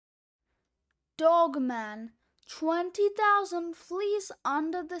Dogman, 20,000 Fleas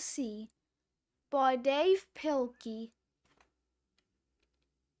Under the Sea by Dav Pilkey.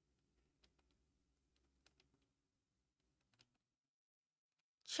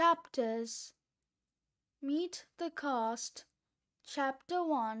 Chapters. Meet the cast. Chapter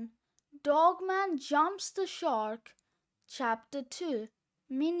 1. Dogman jumps the shark. Chapter 2.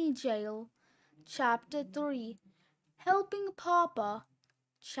 Mini jail. Chapter 3. Helping Papa.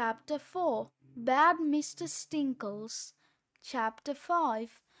 Chapter 4. Bad Mr. Stinkles. Chapter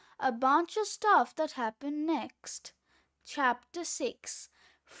 5. A bunch of stuff that happened next. Chapter 6.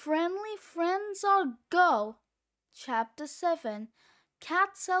 Friendly friends are go. Chapter 7. Cat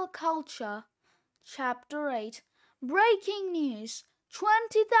cell culture. Chapter 8. Breaking news.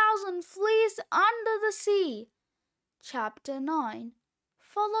 20,000 fleas under the sea. Chapter 9.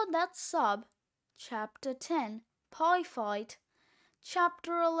 Follow that sub. Chapter 10. Pie fight.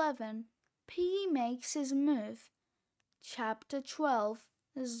 Chapter 11. Piggy makes his move. Chapter 12.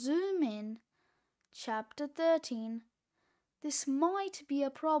 Zoom in. Chapter 13. This might be a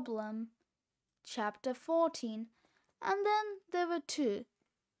problem. Chapter 14. And then there were two.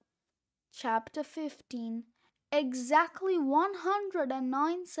 Chapter 15. Exactly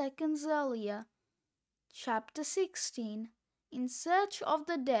 109 seconds earlier. Chapter 16. In search of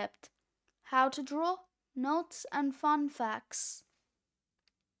the depth. How to draw, notes and fun facts.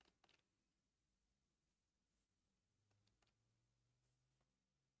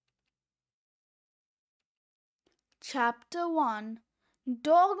 Chapter 1.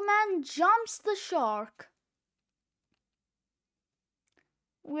 Dogman jumps the shark.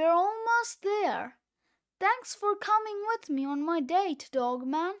 We're almost there. Thanks for coming with me on my date,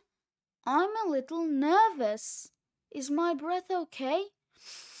 Dogman. I'm a little nervous. Is my breath okay?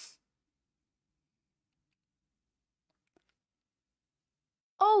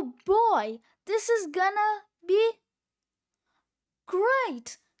 Oh boy, this is gonna be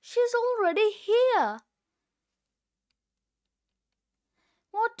great. She's already here.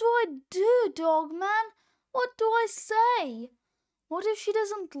 What do I do, Dogman? What do I say? What if she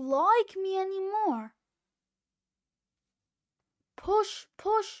doesn't like me anymore? Push,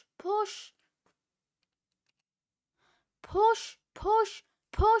 push, push. Push, push,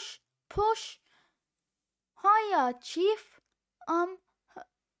 push, push. Hiya, Chief.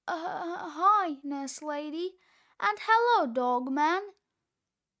 Hi, Nurse Lady. And hello, Dogman.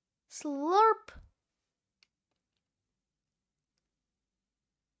 Slurp.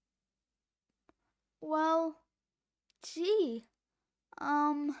 Well, gee.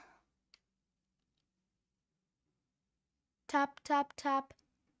 Tap, tap, tap.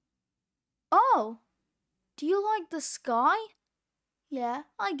 Oh, do you like the sky? Yeah,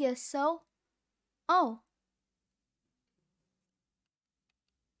 I guess so. Oh.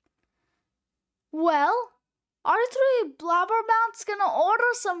 Well, are you three blabbermouths gonna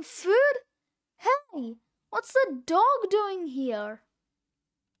order some food? Hey, what's the dog doing here?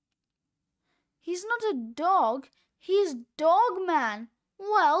 He's not a dog, he's Dogman.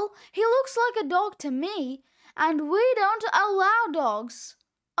 Well, he looks like a dog to me, and we don't allow dogs.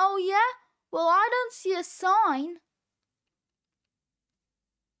 Oh yeah? Well, I don't see a sign.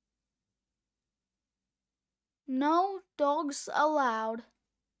 No dogs allowed.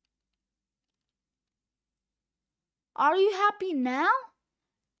 Are you happy now?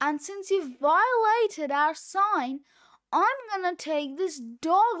 And since you've violated our sign, I'm gonna take this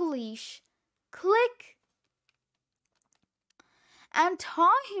dog leash. Click. And tie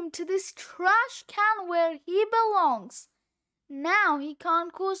him to this trash can where he belongs. Now he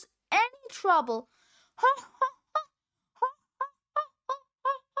can't cause any trouble. Ha ha ha ha ha ha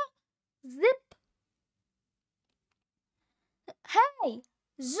ha ha. Zip. Hey,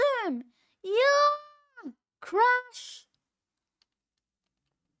 zoom. Yeah. Crash.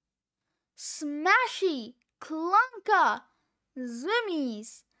 Smashy. Clunker.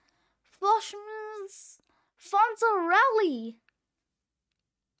 Zoomies. Flushmans. Fonzarelli.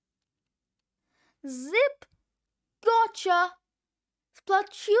 Zip. Gotcha.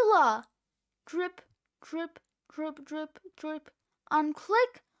 Spatula. Drip, drip, drip, drip, drip.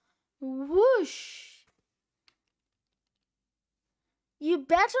 Unclick. Whoosh. You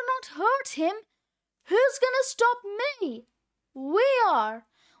better not hurt him. Who's gonna stop me? We are,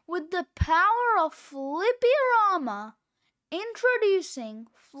 with the power of Flippy-Rama. Introducing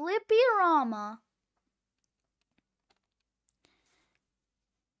Flippy-Rama.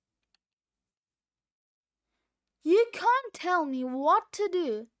 You can't tell me what to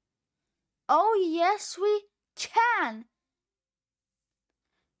do. Oh yes, we can.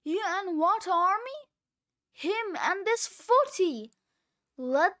 You and what army? Him and this footy.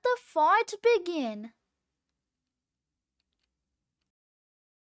 Let the fight begin.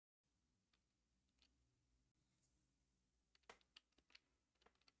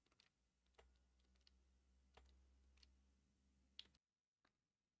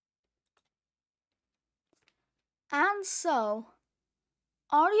 And so,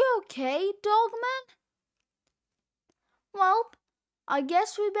 are you okay, Dogman? Well, I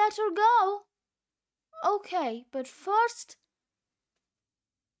guess we better go. Okay, but first,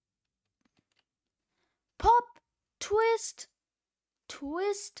 pop, twist,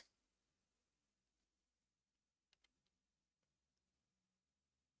 twist.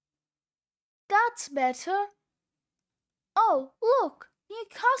 That's better. Oh, look, new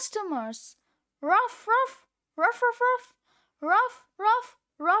customers. Ruff, ruff, ruff, ruff, ruff, ruff, ruff,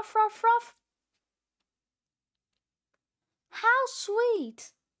 ruff, ruff, ruff. How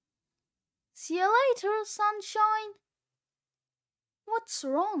sweet. See you later, sunshine. What's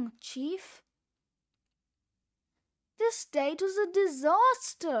wrong, Chief? This date was a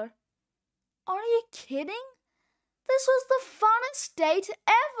disaster. Are you kidding? This was the funnest date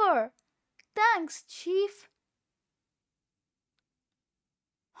ever. Thanks, Chief.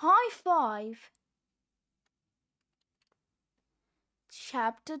 High five.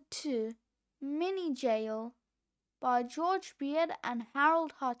 Chapter 2, Mini Jail by George Beard and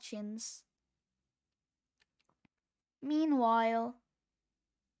Harold Hutchins. Meanwhile,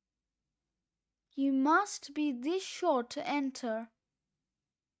 you must be this short to enter.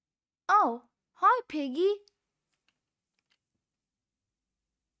 Oh, hi, Piggy.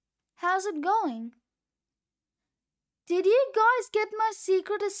 How's it going? Did you guys get my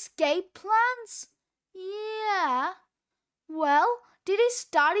secret escape plans? Yeah. Well, did you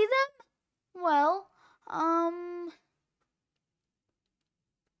study them? Well,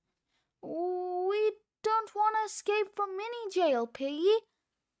 we don't want to escape from mini jail, Piggy.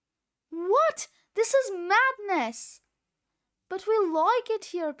 What? This is madness. But we like it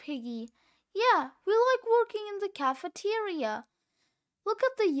here, Piggy. Yeah, we like working in the cafeteria. Look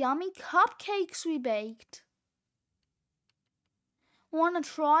at the yummy cupcakes we baked. Want to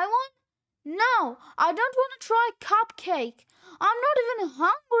try one? No, I don't want to try a cupcake. I'm not even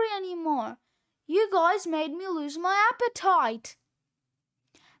hungry anymore. You guys made me lose my appetite.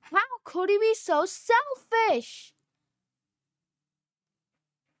 How could he be so selfish?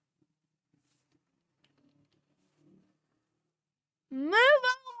 Move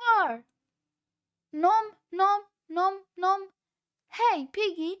over! Nom, nom, nom, nom. Hey,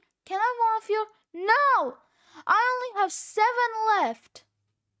 Piggy, can I have one of your... No! I only have 7 left.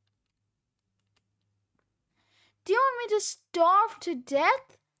 Do you want me to starve to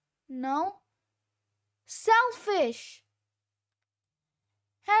death? No. Selfish.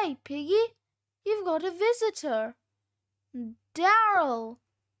 Hey, Piggy, you've got a visitor. Daryl.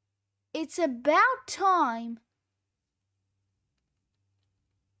 It's about time.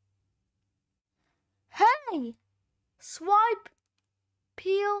 Hey! Swipe,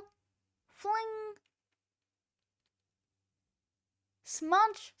 peel, fling.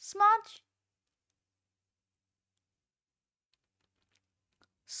 Smudge, smudge.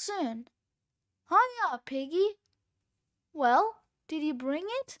 Soon. Hiya, Piggy. Well, did you bring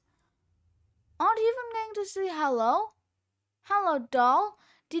it? Aren't you even going to say hello? Hello, doll.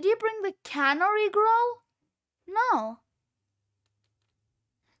 Did you bring the canary grow? No.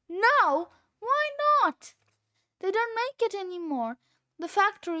 No? Why not? They don't make it anymore. The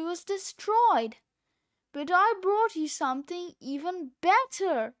factory was destroyed. But I brought you something even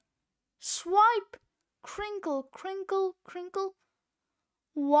better. Swipe, crinkle, crinkle, crinkle.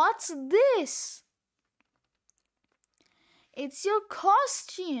 What's this? It's your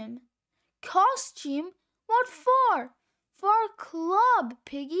costume. Costume? What for? For a club,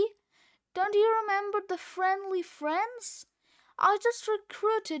 Piggy. Don't you remember the Friendly Friends? I just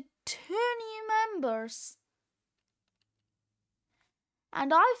recruited 2 new members.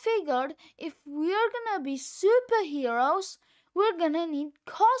 And I figured if we're gonna be superheroes, we're gonna need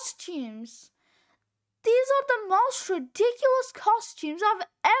costumes. These are the most ridiculous costumes I've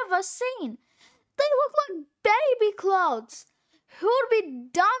ever seen. They look like baby clothes. Who would be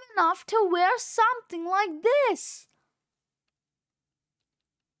dumb enough to wear something like this?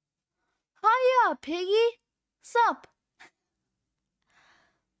 Hiya, Piggy. Sup?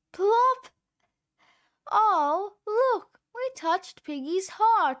 Plop. Oh, look, we touched Piggy's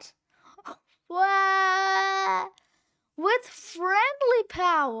heart. Wah! With friendly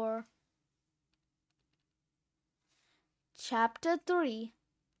power. Chapter 3,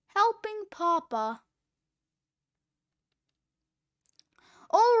 Helping Papa.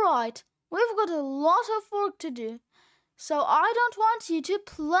 All right, we've got a lot of work to do. So I don't want you to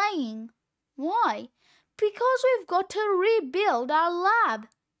playing. Why? Because we've got to rebuild our lab.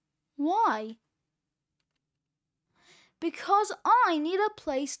 Why? Because I need a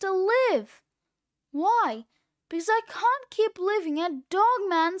place to live. Why? Because I can't keep living at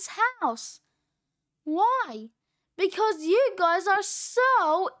Dogman's house. Why? Because you guys are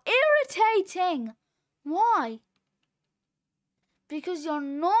so irritating. Why? Because you're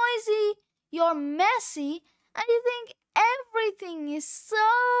noisy, you're messy, and you think everything is so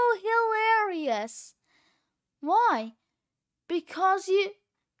hilarious. Why? Because you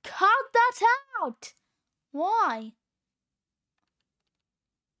cut that out. Why?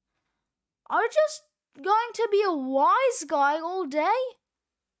 Are you just going to be a wise guy all day?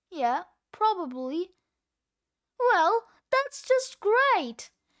 Yeah, probably. Well, that's just great.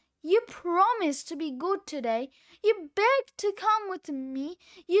 You promised to be good today. You begged to come with me.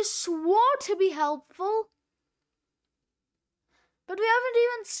 You swore to be helpful. But we haven't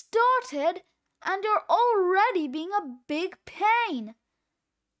even started, and you're already being a big pain.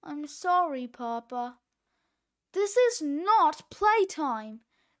 I'm sorry, Papa. This is not playtime.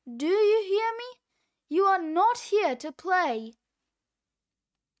 Do you hear me? You are not here to play.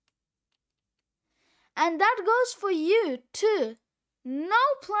 And that goes for you, too. No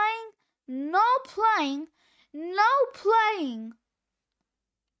playing, no playing, no playing.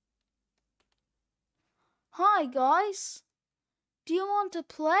 Hi, guys. Do you want to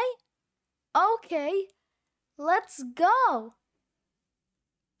play? Okay, let's go.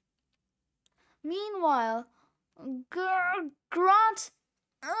 Meanwhile, grunt,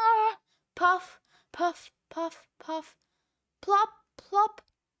 puff, puff, puff, puff, plop, plop.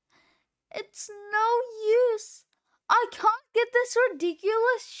 It's no use. I can't get this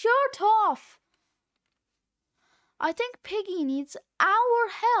ridiculous shirt off. I think Piggy needs our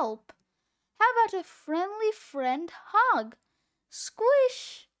help. How about a friendly friend hug?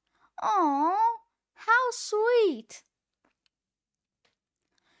 Squish. Aw, how sweet.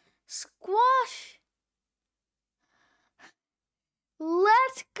 Squash.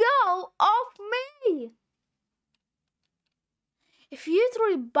 Let go of me. If you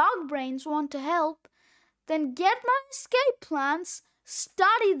three bug brains want to help, then get my escape plans,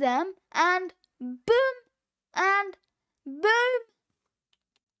 study them, and boom, and boom.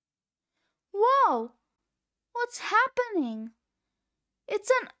 Whoa, what's happening?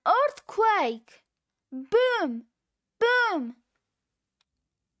 It's an earthquake. Boom, boom.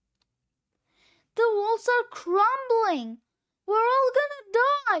 The walls are crumbling. We're all gonna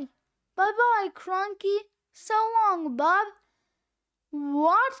die. Bye-bye, Crunky. So long, Bub.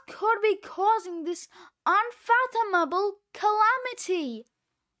 What could be causing this unfathomable calamity?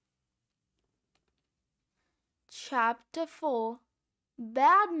 Chapter 4.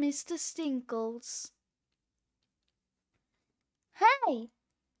 Bad Mr. Stinkles. Hey,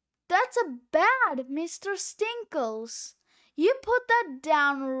 that's a bad Mr. Stinkles. You put that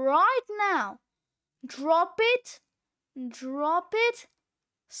down right now. Drop it. Drop it.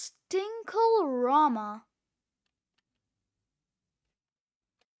 Stinkle-rama.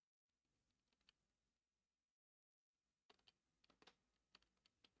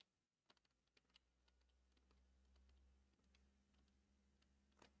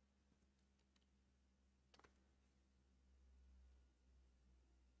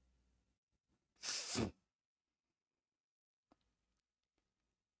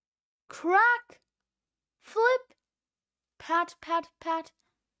 Crack, flip, pat, pat, pat,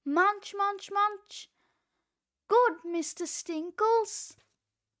 munch, munch, munch. Good, Mr. Stinkles.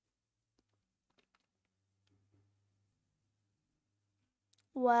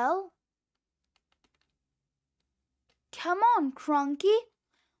 Well, come on, Crunky.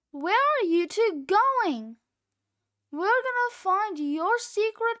 Where are you two going? We're gonna find your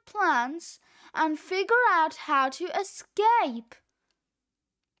secret plans and figure out how to escape.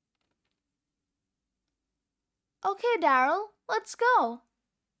 Okay, Daryl, let's go.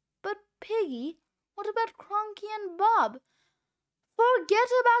 But Piggy, what about Crunky and Bob? Forget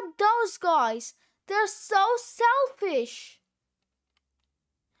about those guys. They're so selfish.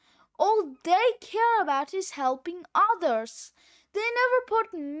 All they care about is helping others. They never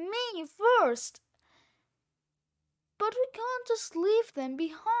put me first. But we can't just leave them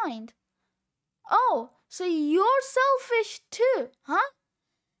behind. Oh, so you're selfish too, huh?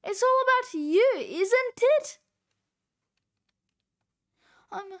 It's all about you, isn't it?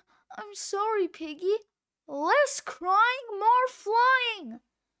 I'm sorry, Piggy. Less crying, more flying.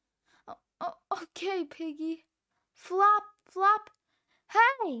 Okay, Piggy. Flap, flap.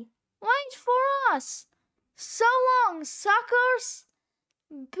 Hey, wait for us. So long, suckers.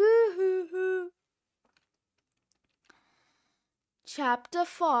 Boo-hoo-hoo. Chapter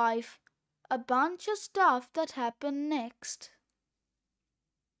 5. A bunch of stuff that happened next.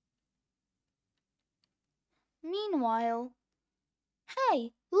 Meanwhile,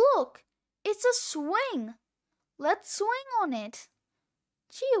 hey, look! It's a swing! Let's swing on it.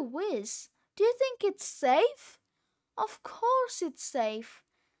 Gee whiz, do you think it's safe? Of course it's safe.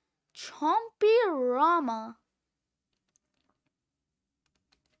 Chompy Rama.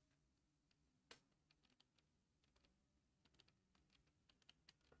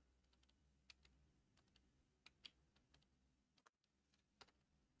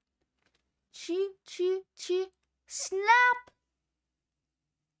 Chee, chee, chee, snap!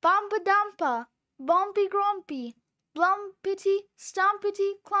 Bumper dumper, bumpy grumpy, blumpity,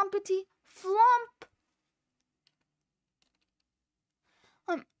 stumpity, clumpity, flump!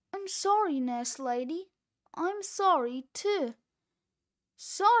 I'm sorry, nurse lady. I'm sorry too.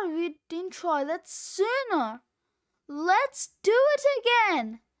 Sorry we didn't try that sooner. Let's do it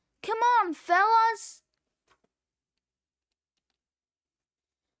again. Come on, fellas.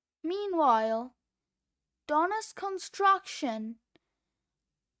 Meanwhile, Donna's construction.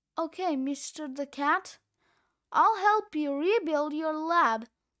 Okay, Mr. the Cat. I'll help you rebuild your lab.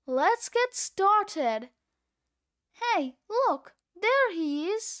 Let's get started. Hey, look, there he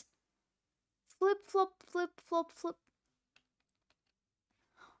is. Flip, flop, flip, flop, flip.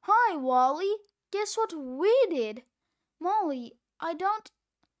 Hi, Wally. Guess what we did? Molly,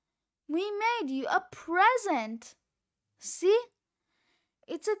 we made you a present. See?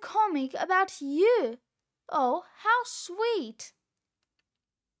 It's a comic about you. Oh, how sweet.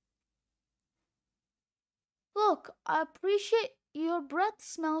 Look, I appreciate your breath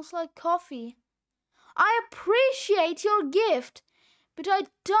smells like coffee. I appreciate your gift, but I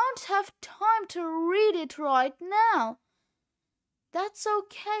don't have time to read it right now. That's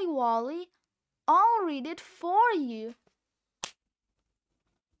okay, Wally. I'll read it for you.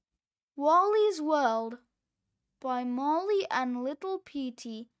 Wally's World by Molly and Little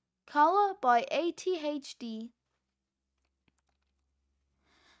Petey. Color by ATHD.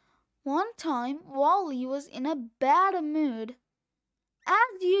 One time, Wally was in a bad mood.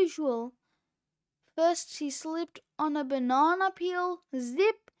 As usual. First he slipped on a banana peel,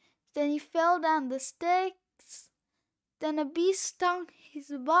 zip, then he fell down the stairs, then a bee stung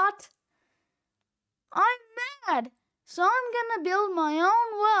his butt. I'm mad, so I'm gonna build my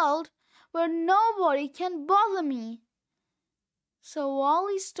own world where nobody can bother me. So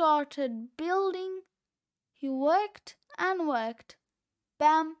Wally started building. He worked and worked.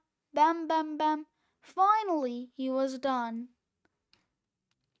 Bam, bam, bam, bam. Finally, he was done.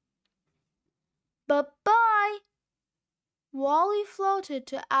 Bye-bye! Wally floated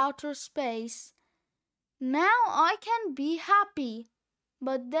to outer space. Now I can be happy.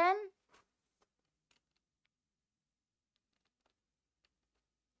 But then...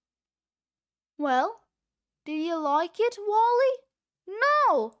 Well, did you like it, Wally?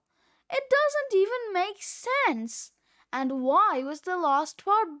 No! It doesn't even make sense. And why was the last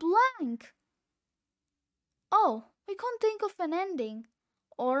part blank? Oh, we can't think of an ending.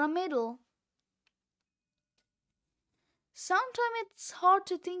 Or a middle. Sometimes it's hard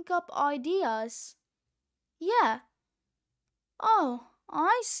to think up ideas. Yeah. Oh,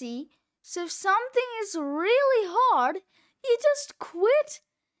 I see. So if something is really hard, you just quit.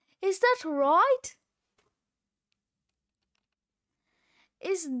 Is that right?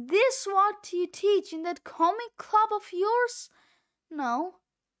 Is this what you teach in that comic club of yours? No.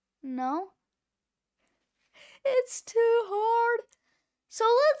 It's too hard. So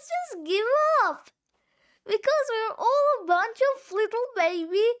let's just give up. Because we're all a bunch of little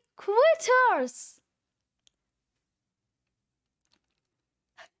baby quitters.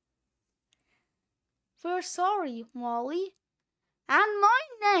 We're sorry, Wally. And my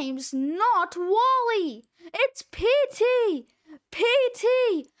name's not Wally. It's Petey.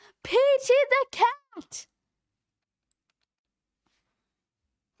 Petey the cat.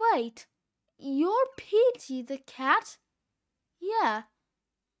 Wait, you're Petey the cat? Yeah.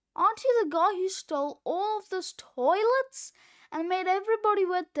 Aren't you the guy who stole all of those toilets and made everybody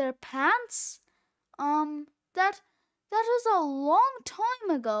wet their pants? That was a long time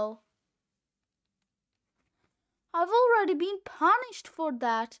ago. I've already been punished for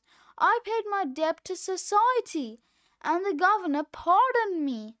that. I paid my debt to society, and the governor pardoned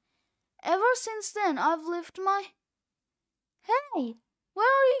me. Ever since then, I've lived my... Hey, where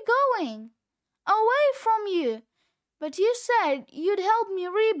are you going? Away from you! But you said you'd help me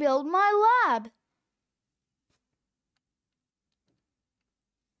rebuild my lab.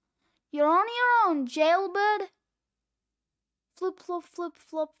 You're on your own, jailbird. Flip, flop, flip,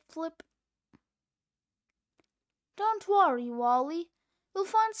 flop, flip. Don't worry, Wally. We'll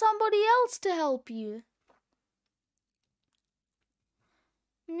find somebody else to help you.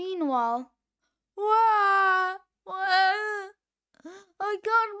 Meanwhile, wah, wah, I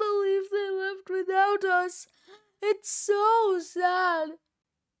can't believe they left without us. It's so sad.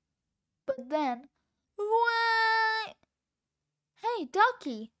 But then, wah. Hey,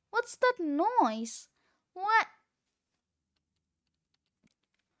 Ducky, what's that noise? What?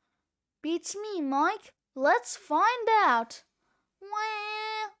 Beats me, Mike. Let's find out.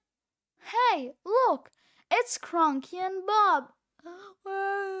 Wah. Hey, look, it's Cranky and Bob.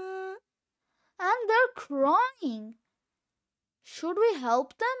 Wah. And they're crying. Should we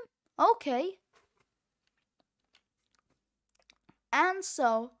help them? Okay. And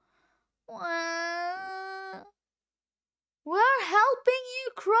so, wah. We're helping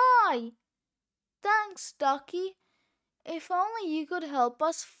you cry. Thanks, Ducky. If only you could help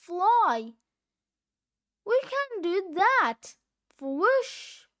us fly. We can do that.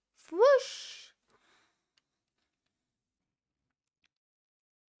 Whoosh, whoosh.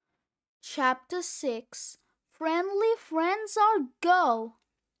 Chapter 6. Friendly Friends Are Go.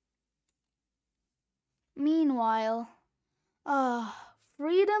 Meanwhile,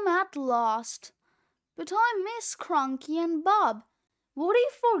 freedom at last. But I miss Cranky and Bob. Would he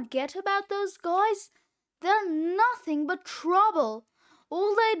forget about those guys? They're nothing but trouble.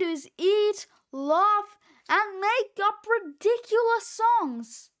 All they do is eat, laugh, and make up ridiculous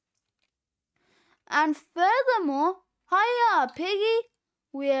songs. And furthermore, hiya, Piggy,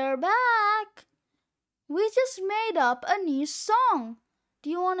 we're back. We just made up a new song. Do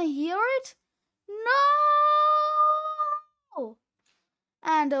you want to hear it? No!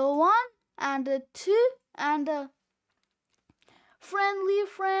 And a 1, and a 2, and a... friendly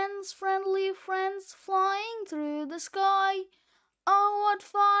friends, flying through the sky. Oh, what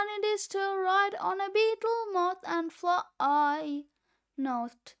fun it is to ride on a beetle, moth, and fly.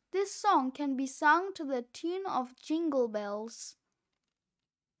 Note, this song can be sung to the tune of Jingle Bells.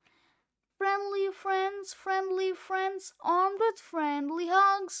 Friendly friends, armed with friendly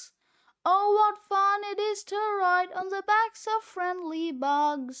hugs. Oh, what fun it is to ride on the backs of friendly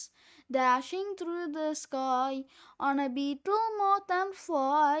bugs, dashing through the sky on a beetle, moth, and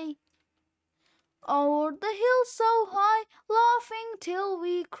fly. O'er the hill so high, laughing till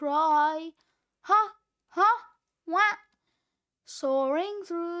we cry. Ha, ha, wah. Soaring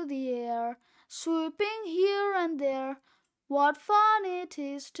through the air, swooping here and there. What fun it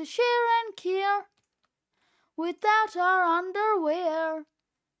is to share and care without our underwear.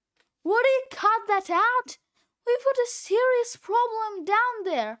 Would he cut that out? We put a serious problem down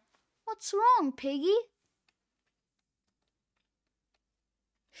there. What's wrong, Piggy?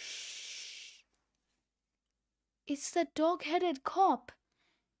 Shh. It's that dog-headed cop.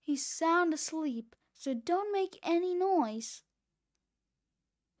 He's sound asleep, so don't make any noise.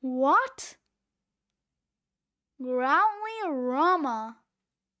 What? Growly Rama.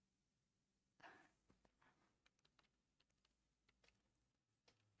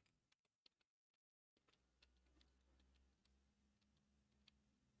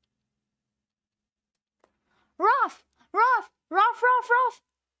 Ruff! Ruff! Ruff! Ruff! Ruff!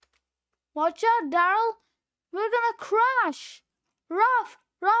 Watch out, Daryl! We're gonna crash! Ruff!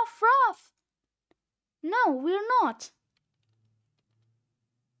 Ruff! Ruff! No, we're not.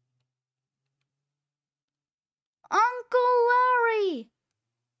 Uncle Larry!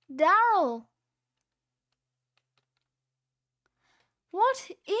 Daryl!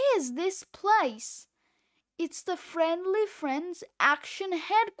 What is this place? It's the Friendly Friends Action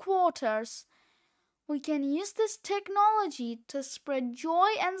Headquarters. We can use this technology to spread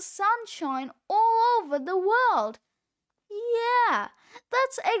joy and sunshine all over the world. Yeah,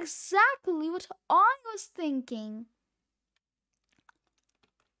 that's exactly what I was thinking.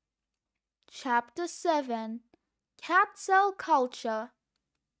 Chapter 7. Cat Cell Culture.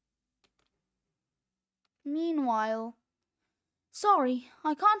 Meanwhile, sorry,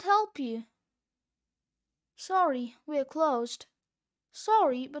 I can't help you. Sorry, we're closed.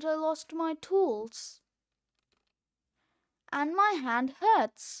 Sorry, but I lost my tools. And my hand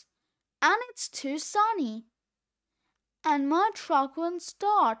hurts. And it's too sunny. And my truck won't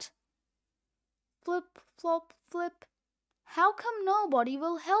start. Flip, flop, flip. How come nobody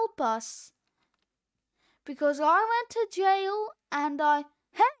will help us? Because I went to jail and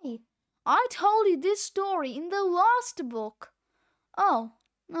Hey! I told you this story in the last book. Oh,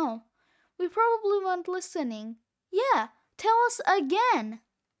 no. We probably weren't listening. Yeah, tell us again.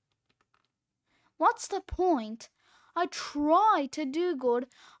 What's the point? I try to do good.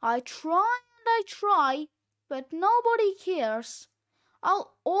 I try, but nobody cares.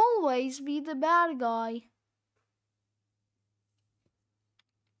 I'll always be the bad guy.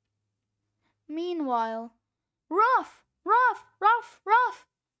 Meanwhile, ruff, ruff, ruff, ruff.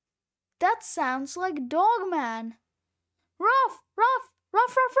 That sounds like Dogman. Ruff, ruff,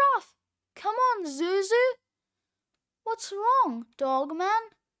 ruff, ruff, ruff. Come on, Zuzu. What's wrong,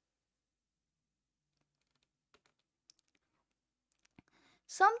 Dogman?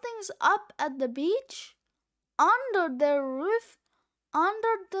 Something's up at the beach, under the roof,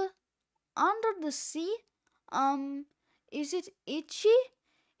 under the sea. Is it itchy?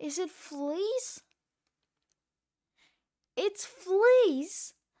 Is it fleas? It's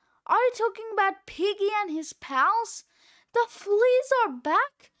fleas. Are you talking about Piggy and his pals? The fleas are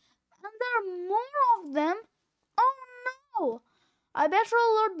back, and there are more of them. Oh no! I better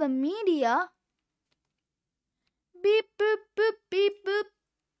alert the media. Beep boop boop beep boop.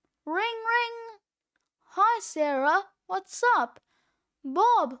 Ring ring. Hi Sarah, what's up?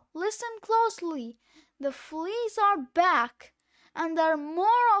 Bob, listen closely. The fleas are back, and there are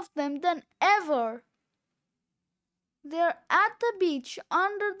more of them than ever. They're at the beach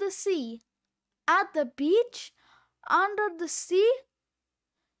under the sea. At the beach? Under the sea?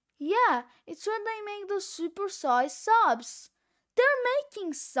 Yeah, it's where they make those super-sized subs. They're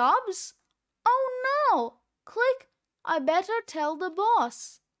making subs? Oh no! Click, I better tell the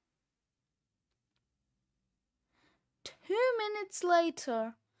boss. 2 minutes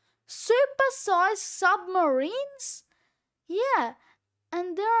later. Super-sized submarines? Yeah,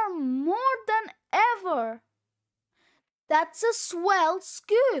 and there are more than ever. That's a swell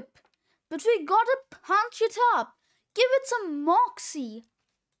scoop, but we gotta punch it up. Give it some moxie.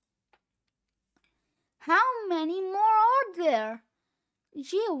 How many more are there?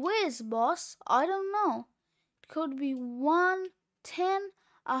 Gee whiz, boss, I don't know. It could be 1, 10,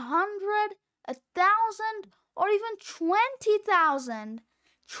 100, 1,000, or even 20,000.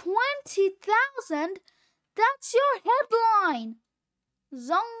 20,000? That's your headline.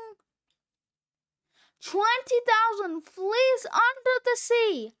 Zong. 20,000 fleas under the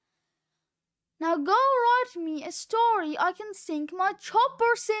sea. Now go write me a story I can sink my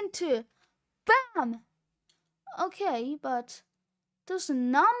choppers into. Bam! Okay, but those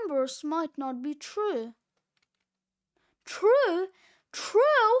numbers might not be true. True?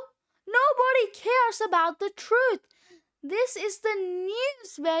 True? Nobody cares about the truth. This is the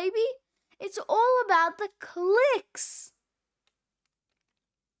news, baby. It's all about the clicks.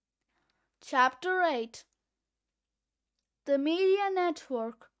 Chapter 8. The Media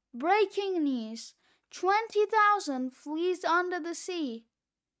Network. Breaking news. 20,000 fleas under the sea.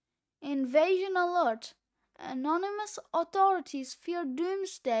 Invasion alert. Anonymous authorities fear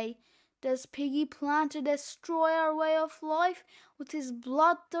doomsday. Does Piggy plan to destroy our way of life with his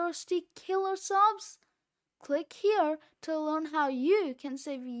bloodthirsty killer subs? Click here to learn how you can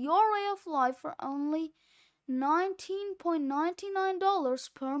save your way of life for only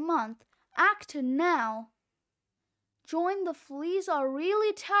 $19.99 per month. Act now. Join the Fleas Are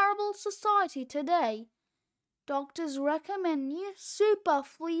Really Terrible Society today. Doctors recommend new Supa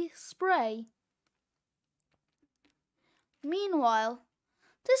flea spray. Meanwhile,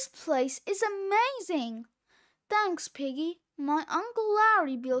 this place is amazing. Thanks, Piggy. My Uncle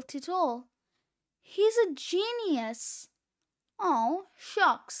Larry built it all. He's a genius. Oh,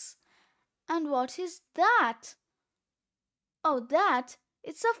 shucks. And what is that? Oh,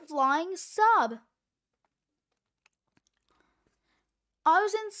 it's a flying sub. I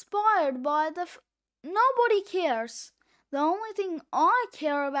was inspired by Nobody cares. The only thing I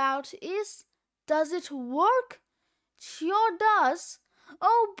care about is, does it work? Sure does.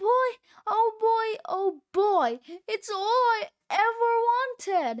 Oh boy, oh boy, oh boy. It's all I ever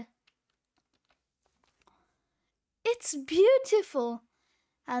wanted. It's beautiful.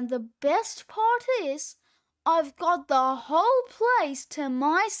 And the best part is, I've got the whole place to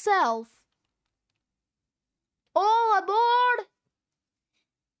myself. All aboard!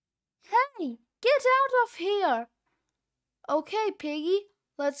 Hey, get out of here! Okay, Piggy,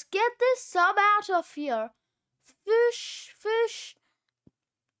 let's get this sub out of here. Foosh, foosh.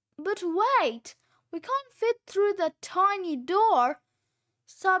 But wait, we can't fit through the tiny door.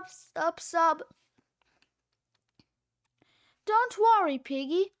 Sub. Don't worry,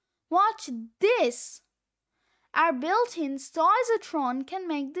 Piggy. Watch this. Our built-in Sizatron can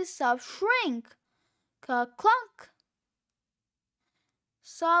make this sub shrink. Ka-clunk.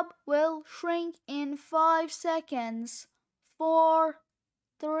 Sub will shrink in 5 seconds. 4,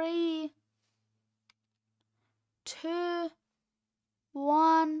 3, 2,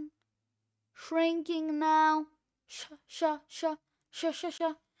 1. Shrinking now. Sub.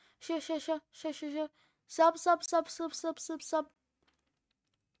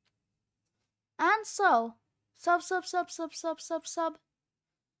 And so. Sub.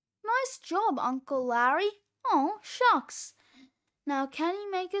 Nice job, Uncle Larry. Oh, shucks. Now can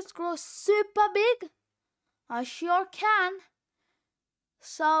you make it grow super big? I sure can.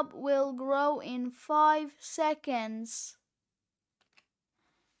 Sub will grow in 5 seconds.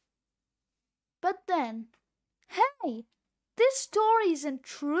 But then, hey, this story isn't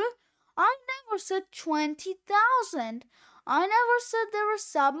true. I never said 20,000. I never said there were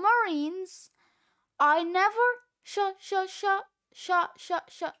submarines. I never,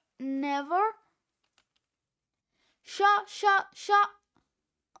 never.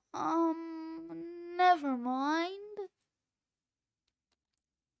 Never mind.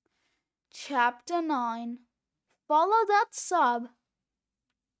 Chapter 9. Follow that sub.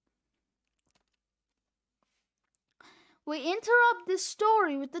 We interrupt this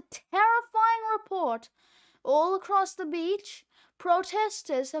story with a terrifying report. All across the beach,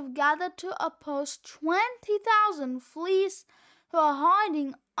 protesters have gathered to oppose 20,000 fleas who are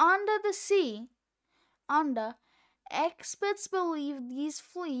hiding under the sea. Experts believe these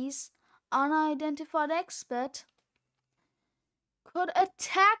fleas, unidentified expert, could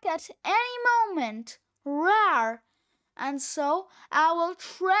attack at any moment. Rare. And so Owl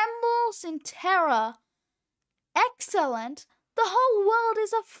trembles in terror. Excellent! The whole world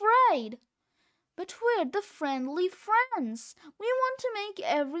is afraid. But we're the friendly friends. We want to make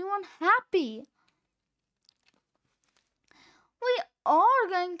everyone happy. We are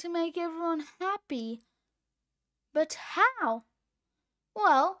going to make everyone happy. But how?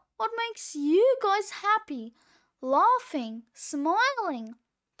 Well, what makes you guys happy? Laughing, smiling,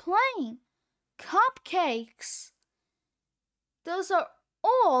 playing, cupcakes. Those are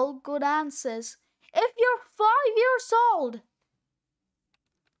all good answers if you're 5 years old.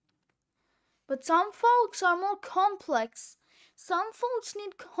 But some folks are more complex. Some folks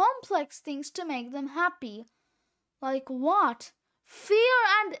need complex things to make them happy. Like what? Fear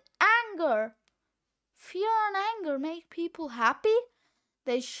and anger. Fear and anger make people happy?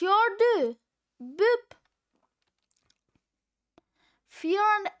 They sure do. Boop. Fear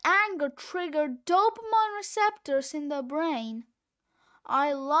and anger trigger dopamine receptors in the brain.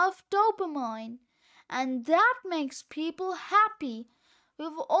 I love dopamine, and that makes people happy.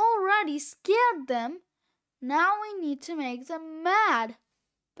 We've already scared them. Now we need to make them mad.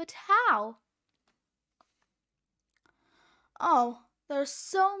 But how? Oh, there's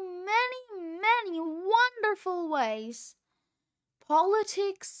so many wonderful ways.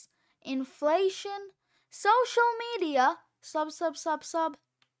 Politics, inflation, social media, sub.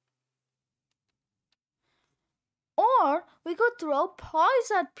 Or we could throw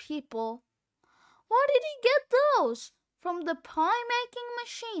pies at people. Where did he get those? From the pie-making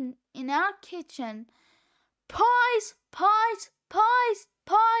machine in our kitchen. Pies, pies, pies,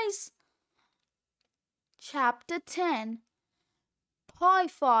 pies. Chapter 10. Pie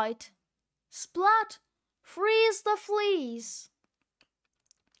fight. Splat, freeze the fleas.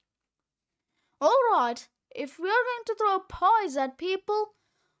 All right, if we are going to throw pies at people,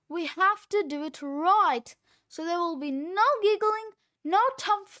 we have to do it right. So there will be no giggling, no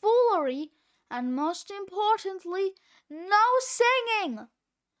tomfoolery, and most importantly, no singing.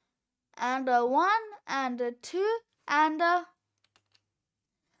 And a 1, and a 2, and a...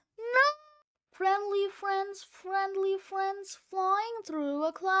 No! Friendly friends, flying through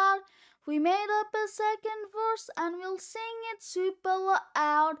a cloud. We made up a second verse and we'll sing it super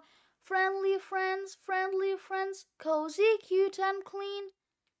loud. Friendly friends, cozy, cute and clean.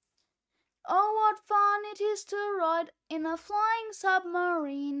 Oh, what fun it is to ride in a flying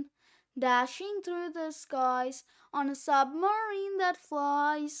submarine, dashing through the skies on a submarine that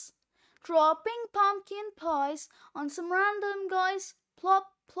flies, dropping pumpkin pies on some random guys,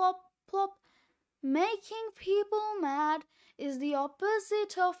 plop, plop, plop. Making people mad is the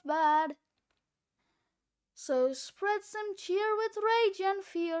opposite of bad. So spread some cheer with rage and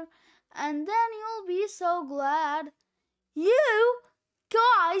fear, and then you'll be so glad. You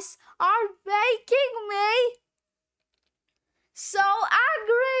guys are making me so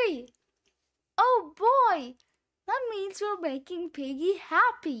angry. Oh boy, that means we're making Piggy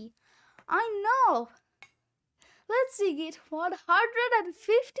happy. I know. Let's sing it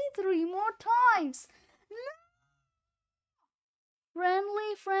 153 more times.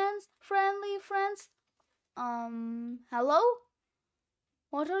 Friendly friends. Hello?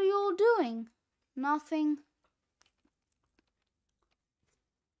 What are you all doing? Nothing.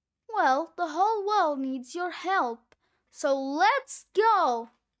 Well, the whole world needs your help. So let's go.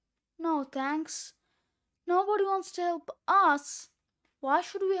 No, thanks. Nobody wants to help us. Why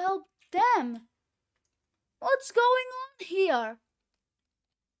should we help them? What's going on here?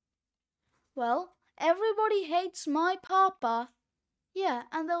 Well, everybody hates my papa.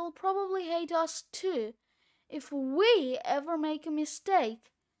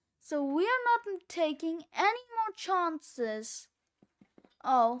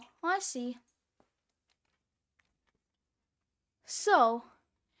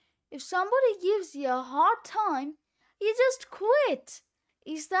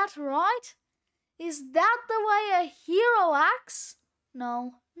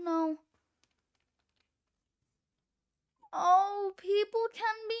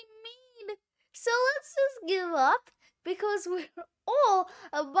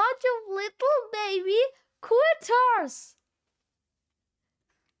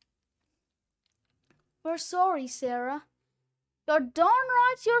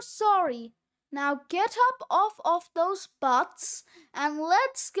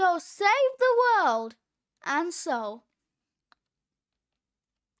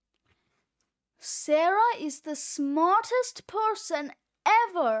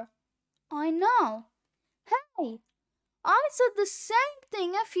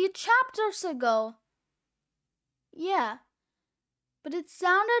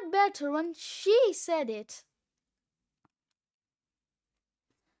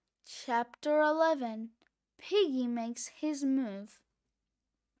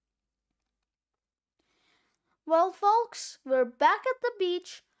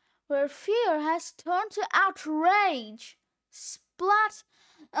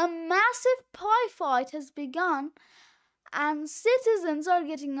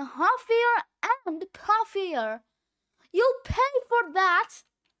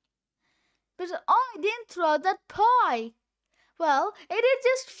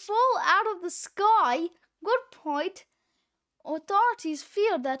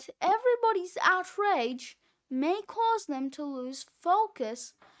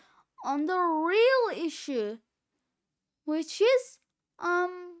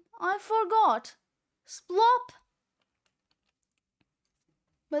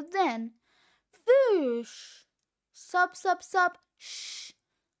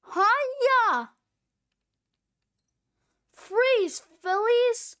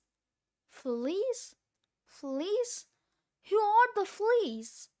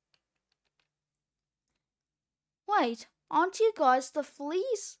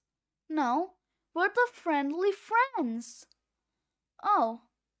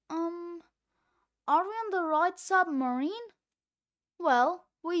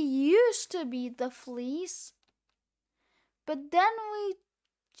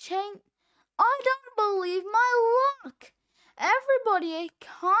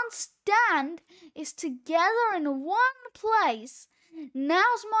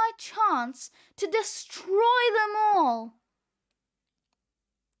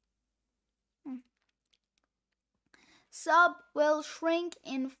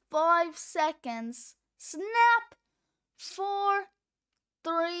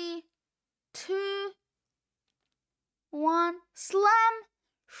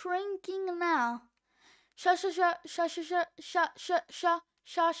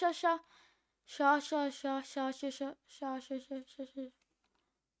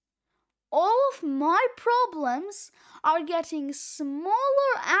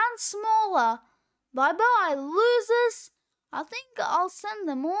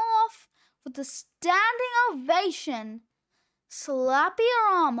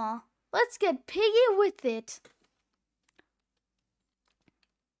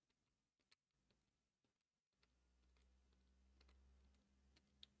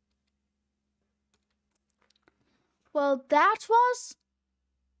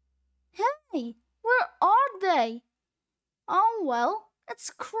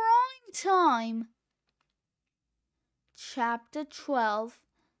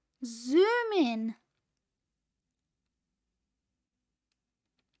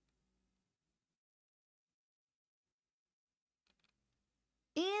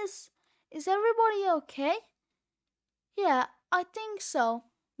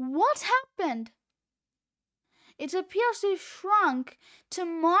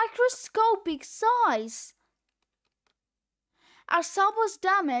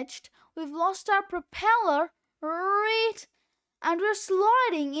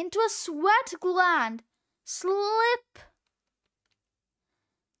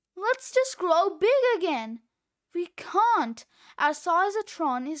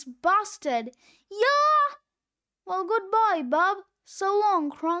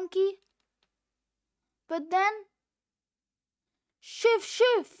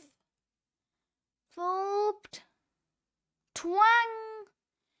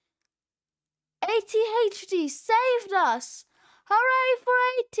 Hooray for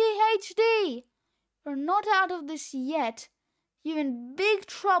ADHD! We're not out of this yet. You're in big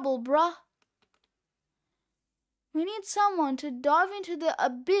trouble, bruh. We need someone to dive into the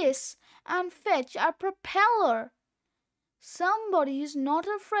abyss and fetch our propeller. Somebody who's not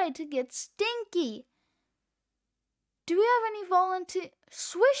afraid to get stinky. Do we have any volunteer?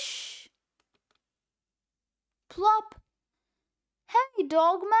 Swish! Plop! Hey,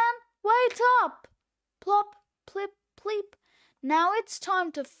 dog man, wait up! Plop, plip, pleep. Now it's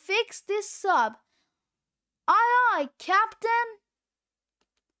time to fix this sub. Aye, aye, Captain!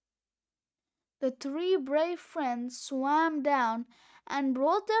 The three brave friends swam down and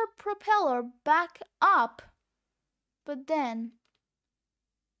brought their propeller back up. But then,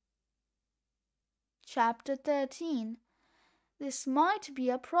 Chapter 13. This might be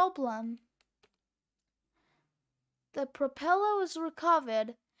a problem. The propeller was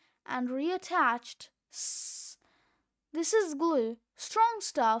recovered and reattached. This is glue, strong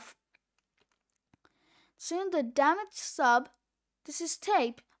stuff. Soon the damaged sub, this is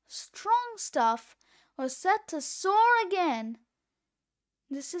tape, strong stuff, was set to soar again.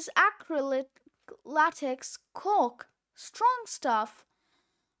 This is acrylic latex cork, strong stuff.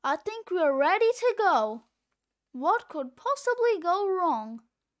 I think we're ready to go. What could possibly go wrong?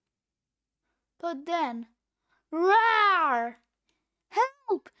 But then, roar!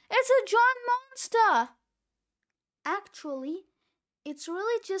 Help! It's a giant monster! Actually, it's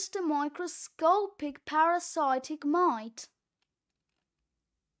really just a microscopic parasitic mite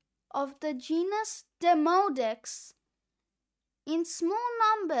of the genus Demodex. In small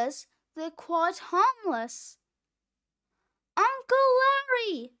numbers, they're quite harmless. Uncle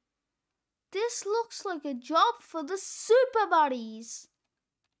Larry! This looks like a job for the Supa Buddies.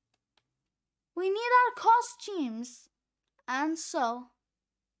 We need our costumes. And so,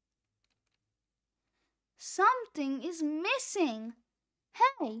 something is missing.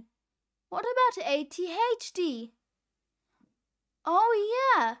 Hey, what about ADHD?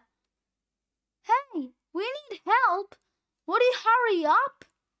 Oh yeah. Hey, we need help. Would you hurry up?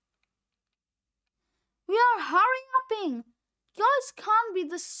 We are hurry-upping. You guys can't be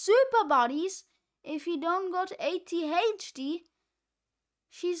the Supa Buddies if you don't got ADHD.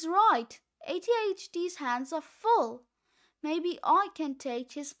 She's right. ADHD's hands are full. Maybe I can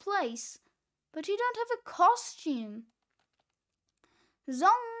take his place. But you don't have a costume.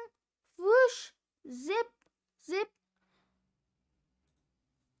 Zong, whoosh, zip, zip.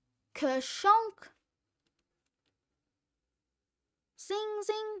 Kershonk. Zing,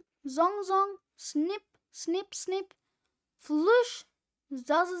 zing, zong, zong, snip, snip, snip. Flush,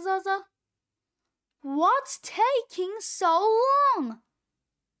 zaza, zaza. What's taking so long?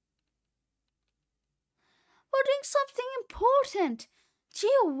 We're doing something important. Gee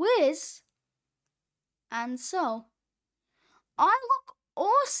whiz. And so, I look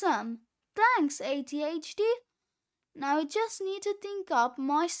awesome. Thanks, ADHD. Now I just need to think up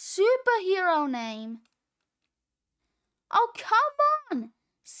my superhero name. Oh, come on.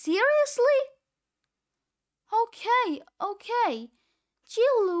 Seriously? Okay. Gee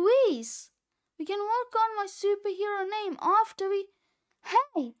Louise. We can work on my superhero name after we...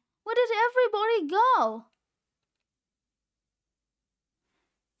 Hey, where did everybody go?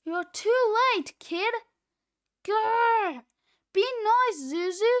 You're too late, kid. Grrr! Be nice,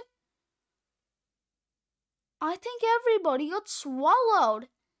 Zuzu. I think everybody got swallowed.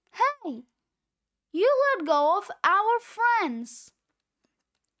 Hey, you let go of our friends.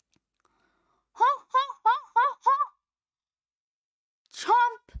 Ha ha ha ha ha!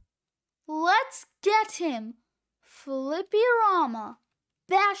 Chomp! Let's get him. Flippy Rama.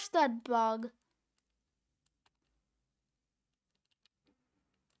 Bash that bug.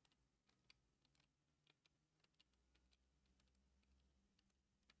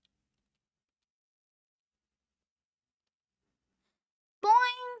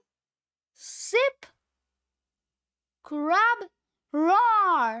 Boing! Sip! Grab!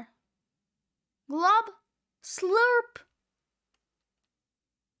 Roar! Glub! Slurp!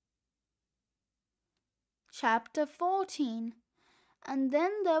 Chapter 14. And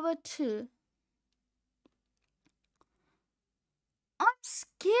then there were two. I'm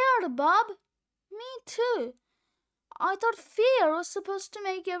scared, Bob. Me too. I thought fear was supposed to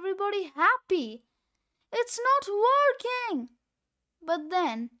make everybody happy. It's not working. But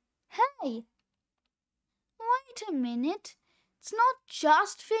then, hey, wait a minute. It's not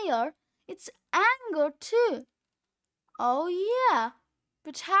just fear, it's anger too. Oh yeah,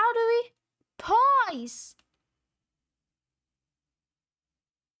 but how do we? Pies!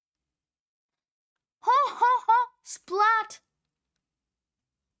 Ha ha ha! Splat!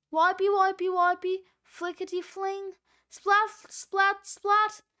 Wipey, wipey, wipey, flickety fling. Splat, splat,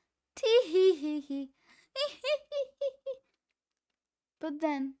 splat. Tee hee hee hee. But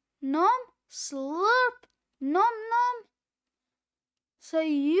then, nom, slurp, nom nom. So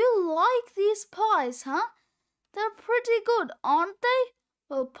you like these pies, huh? They're pretty good, aren't they?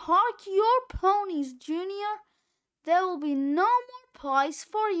 Well, park your ponies, Junior. There will be no more pies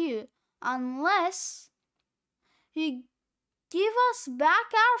for you unless you give us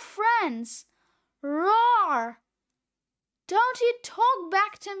back our friends. Roar! Don't you talk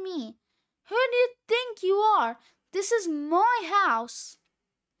back to me. Who do you think you are? This is my house.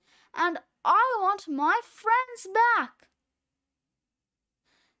 And I want my friends back.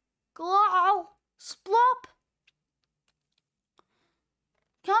 Growl, splop.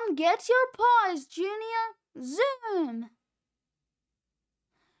 Come get your pies, Junior. Zoom.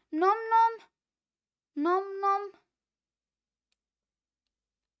 Nom nom. Nom nom.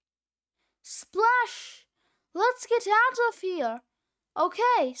 Splash. Let's get out of here.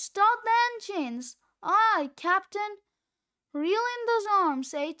 Okay, start the engines. Aye, Captain. Reel in those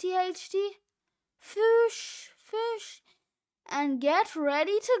arms, ATHT. Foosh, foosh. And get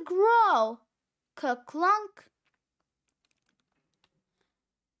ready to grow. Ka-clunk.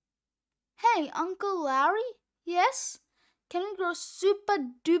 Hey, Uncle Larry? Yes? Can we grow super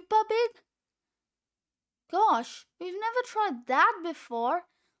duper big? Gosh, we've never tried that before.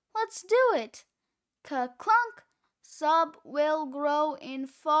 Let's do it. Ka-clunk. Sub will grow in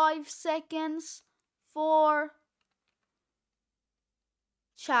 5 seconds for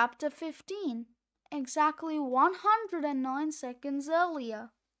Chapter 15. Exactly 109 seconds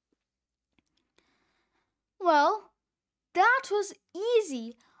earlier. Well, that was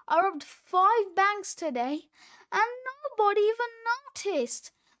easy. I robbed 5 banks today and nobody even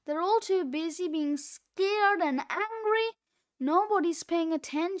noticed. They're all too busy being scared and angry. Nobody's paying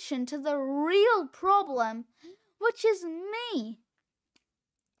attention to the real problem, which is me.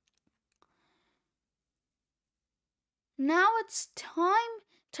 Now it's time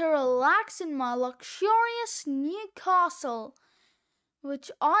to relax in my luxurious new castle,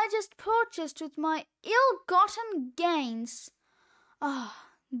 which I just purchased with my ill-gotten gains.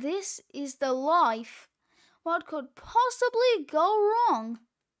 This is the life. What could possibly go wrong?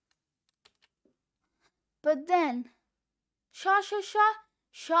 But then, sha-sha-sha,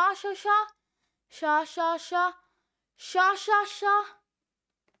 sha-sha-sha, sha-sha-sha, sha-sha-sha,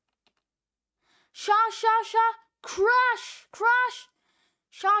 sha-sha-sha, crash, crash,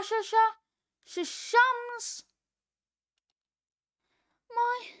 sha-sha-sha, shums.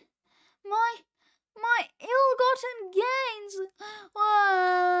 My ill-gotten gains.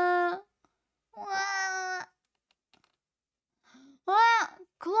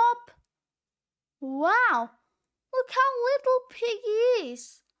 Clop. Wow, look how little Piggy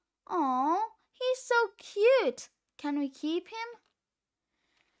is. Oh, he's so cute. Can we keep him?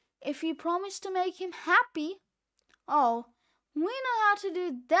 If you promise to make him happy. Oh, we know how to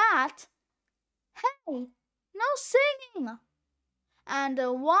do that. Hey, no singing. And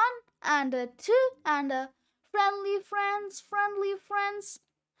a 1, and a 2, and a friendly friends.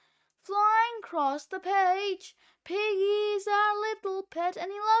 Flying across the page. Piggy's our little pet,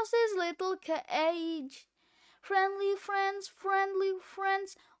 and he loves his little cage. Friendly friends,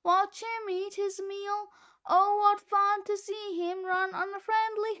 watch him eat his meal. Oh, what fun to see him run on a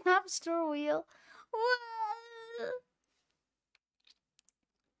friendly hamster wheel.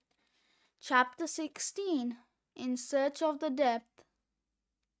 Chapter 16. In Search of the Depth.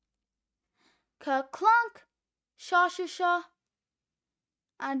 Ka-clunk, sha-sha-sha.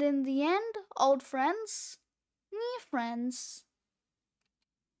 And in the end, old friends, new friends.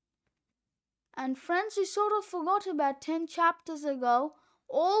 And friends we sort of forgot about 10 chapters ago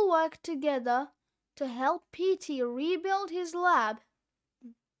all worked together to help Petey rebuild his lab.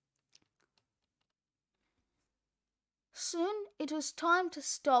 Soon it was time to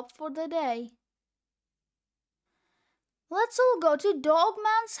stop for the day. Let's all go to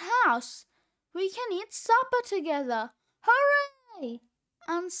Dogman's house. We can eat supper together. Hooray!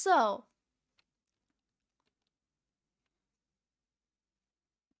 And so,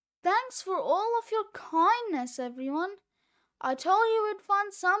 thanks for all of your kindness, everyone. I told you we'd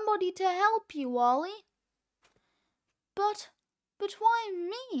find somebody to help you, Wally. But why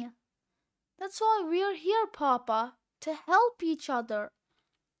me? That's why we're here, Papa, to help each other.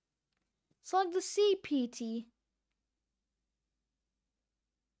 It's like the sea, Petey.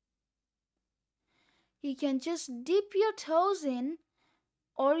 You can just dip your toes in,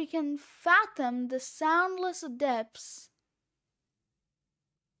 or you can fathom the soundless depths.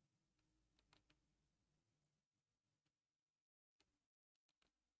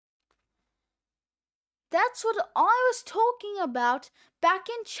 That's what I was talking about back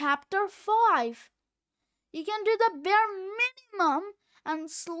in chapter 5. You can do the bare minimum and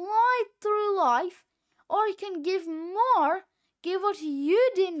slide through life, or you can give more, give what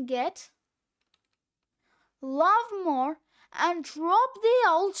you didn't get, love more, and drop the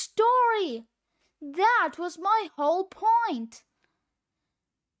old story. That was my whole point.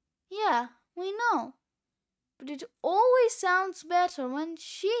 Yeah, we know. But it always sounds better when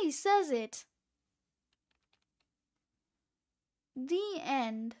she says it. The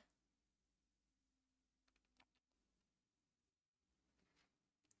end.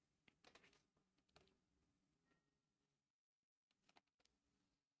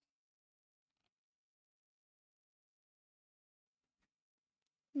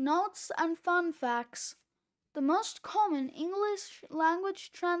 Notes and fun facts. The most common English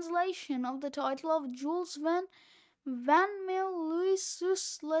language translation of the title of Jules Van Mille Louis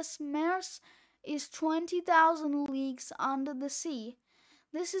Les Mers is 20,000 Leagues Under the Sea.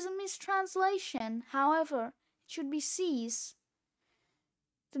 This is a mistranslation, however, it should be seas.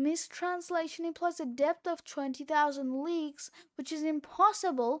 The mistranslation implies a depth of 20,000 leagues, which is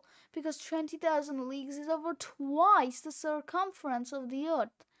impossible because 20,000 leagues is over twice the circumference of the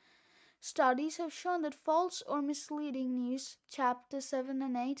Earth. Studies have shown that false or misleading news, chapter 7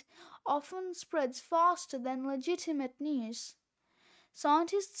 and 8, often spreads faster than legitimate news.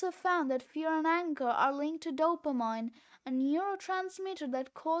 Scientists have found that fear and anger are linked to dopamine, a neurotransmitter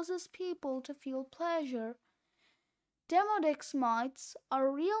that causes people to feel pleasure. Demodex mites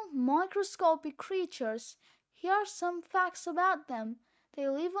are real microscopic creatures. Here are some facts about them. They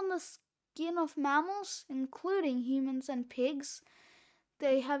live on the skin of mammals, including humans and pigs.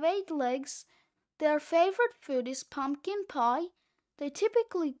 They have 8 legs. Their favorite food is pumpkin pie. They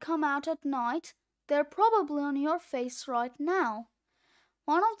typically come out at night. They're probably on your face right now.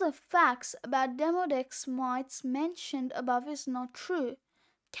 One of the facts about Demodex mites mentioned above is not true.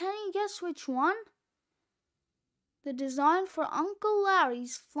 Can you guess which one? The design for Uncle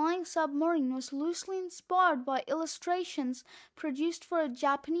Larry's flying submarine was loosely inspired by illustrations produced for a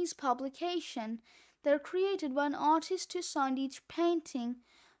Japanese publication. They're created by an artist who signed each painting,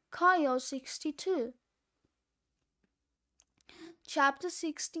 Kaio62. Chapter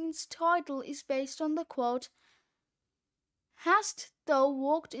 16's title is based on the quote, "Hast thou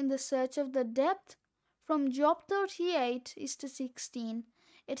walked in the search of the depth?" From Job 38 is to 16.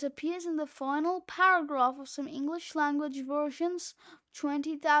 It appears in the final paragraph of some English language versions,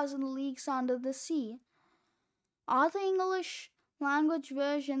 20,000 Leagues Under the Sea. Other English language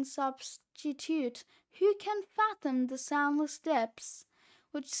versions substitute "Who can fathom the soundless depths?"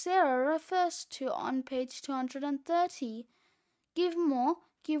 which Sarah refers to on page 230. Give more,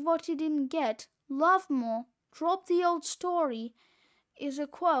 give what you didn't get, love more, drop the old story, is a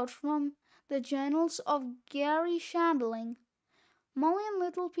quote from the journals of Gary Shandling. Molly and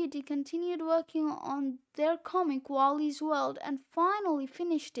Little Petey continued working on their comic Wally's World and finally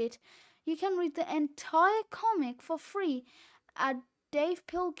finished it. You can read the entire comic for free at Dav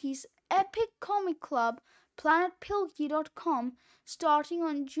Pilkey's Epic Comic Club, planetpilkey.com, starting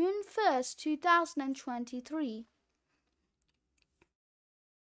on June 1st, 2023.